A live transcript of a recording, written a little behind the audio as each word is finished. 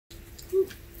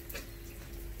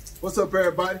What's up,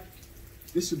 everybody?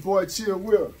 This your boy Chill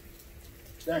Will.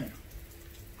 Damn.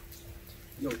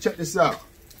 Yo, check this out.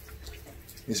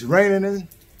 It's raining and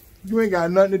you ain't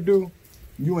got nothing to do.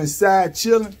 You inside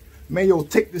chilling. Man, yo,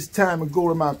 take this time and go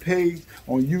to my page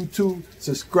on YouTube,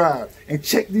 subscribe, and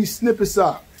check these snippets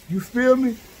out. You feel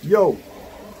me? Yo,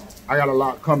 I got a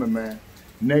lot coming, man.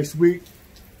 Next week,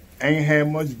 ain't had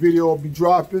much video I'll be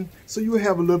dropping, so you'll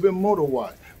have a little bit more to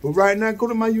watch. But right now, go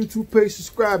to my YouTube page,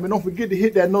 subscribe, and don't forget to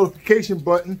hit that notification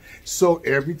button so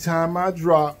every time I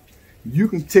drop, you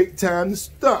can take time to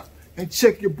stop and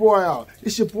check your boy out.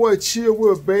 It's your boy Chill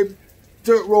Will, baby.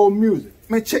 Dirt Road Music.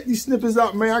 Man, check these snippets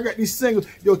out, man. I got these singles.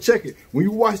 Yo, check it. When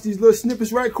you watch these little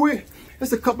snippets right quick,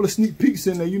 there's a couple of sneak peeks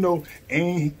in there, you know.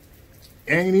 Ain't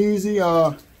Easy,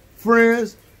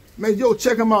 Friends. Man, yo,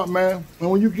 check them out, man.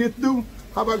 And when you get through,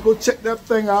 how about go check that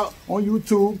thing out on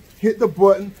YouTube, hit the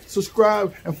button,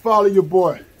 subscribe, and follow your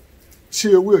boy,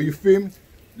 Chill Will, you feel me?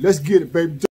 Let's get it,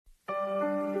 baby.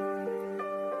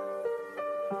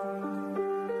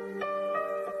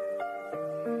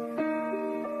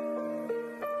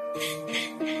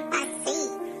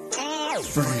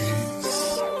 Friends.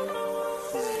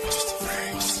 What's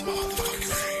the motherfucking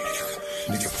friend?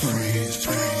 Nigga, friends.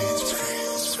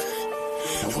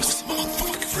 Now what's the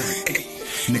motherfucking friend? Hey,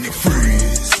 nigga,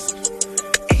 friends.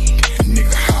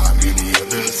 Nigga, how many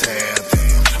others have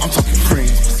them? I'm talking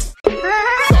friends.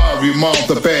 Sorry, mom,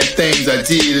 for the bad things I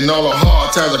did, and all the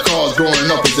hard times I caused growing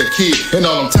up as a kid, and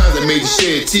all them times I made you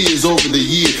shed tears over the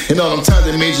year, and all them times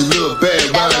I made you look bad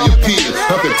around your peers.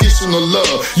 Unconditional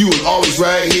love, you was always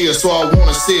right here, so I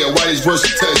wanna say it. Why these words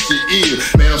should touch your ear?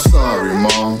 Man, I'm sorry,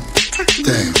 mom.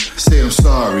 Damn, I said I'm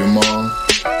sorry, mom.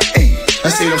 Hey, I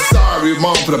said I'm sorry,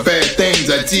 mom, for the bad things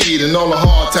I did, and all the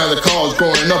hard times I caused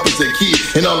growing up as a kid,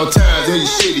 and all the times I made you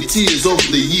shed tears over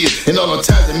the year, and all the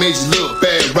times I made you look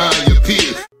bad around your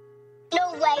peers.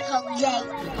 No way, Jose.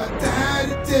 If I die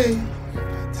today,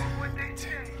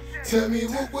 tell me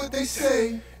what would they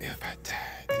say? If I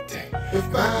die today,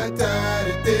 if I die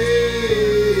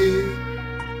today,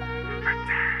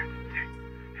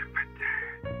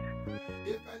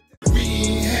 we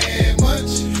ain't had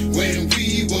much when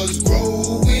we was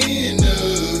growing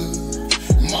up.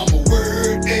 Mama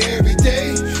worked every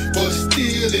day, but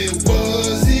still it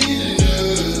wasn't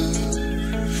enough.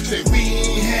 Say we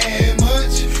ain't had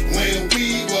much when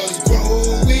we was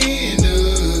growing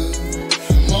up.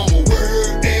 Mama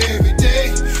worked every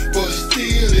day, but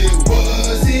still it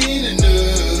wasn't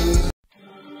enough.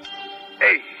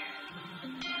 Hey,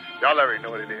 y'all already know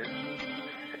what it is.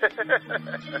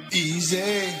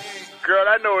 Easy. Girl,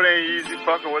 I know it ain't easy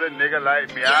fucking with a nigga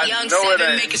like me. I know it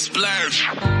ain't. Make it splurge.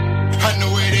 I know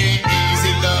it ain't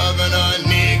easy loving a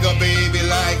nigga, baby,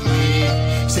 like me.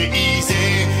 Say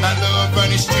easy. I love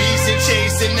running streets and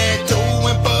chasing that dough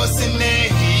and busting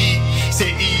that heat.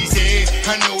 Say easy.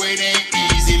 I know it ain't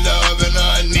easy loving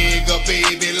a nigga,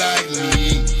 baby, like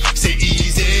me. Say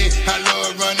easy. I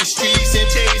love running streets and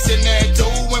chasing that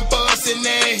dough and busting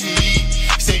that heat.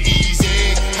 Say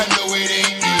easy. I know it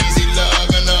ain't easy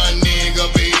loving a nigga,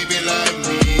 baby, like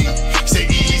me. Say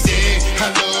easy. I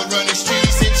love running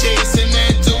streets and chasing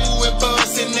that dough and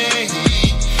busting that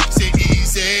heat. Say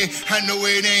easy. I know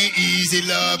it ain't easy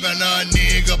loving a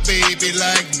nigga, baby,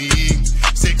 like me.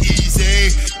 Say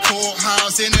easy.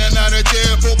 Courthouse in and out of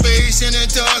jail, probation and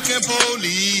talking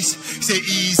police. Say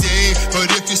easy.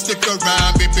 But if you stick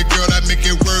around, baby girl, I make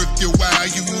it worth your while,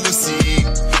 you will see.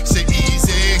 Say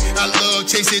easy. I love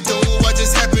chasing dough, I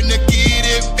just happen to get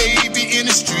it, baby, in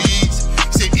the streets.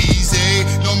 Say easy.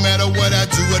 No matter what I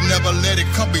do, I never let it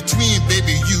come between,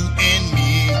 baby, you and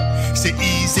me. Say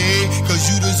easy, cause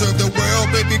you deserve the world,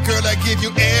 baby girl, I give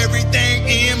you everything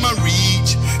in my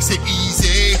reach. Say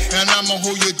easy, and I'ma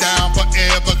hold you down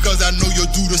forever, cause I know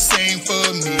you'll do the same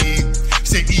for me.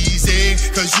 Say easy,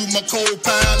 cause you my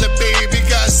co-pilot, baby,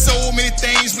 got so many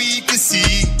things we can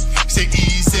see. Say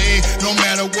easy, no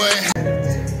matter what.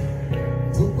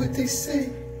 What would they say?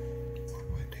 What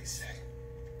would they say?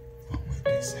 What would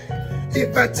they say?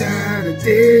 If I die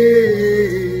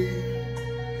today.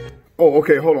 Oh,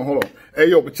 okay, hold on. Hey,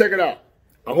 yo, but check it out.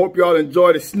 I hope y'all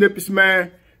enjoy the snippets,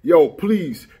 man. Yo,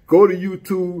 please go to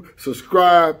YouTube,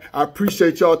 subscribe. I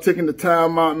appreciate y'all taking the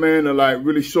time out, man, to like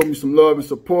really show me some love and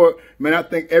support. Man, I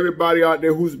think everybody out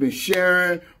there who's been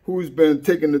sharing, who's been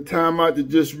taking the time out to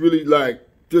just really like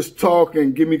just talk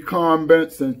and give me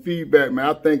comments and feedback, man.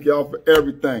 I thank y'all for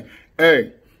everything.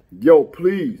 Hey, yo,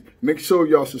 please make sure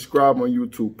y'all subscribe on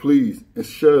YouTube, please, and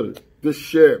share it. Just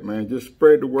share it, man. Just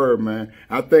spread the word, man.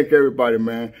 I thank everybody,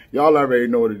 man. Y'all already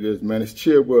know what it is, man. It's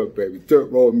Chill Will, baby.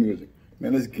 Dirt Road Music.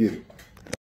 Man, let's get it.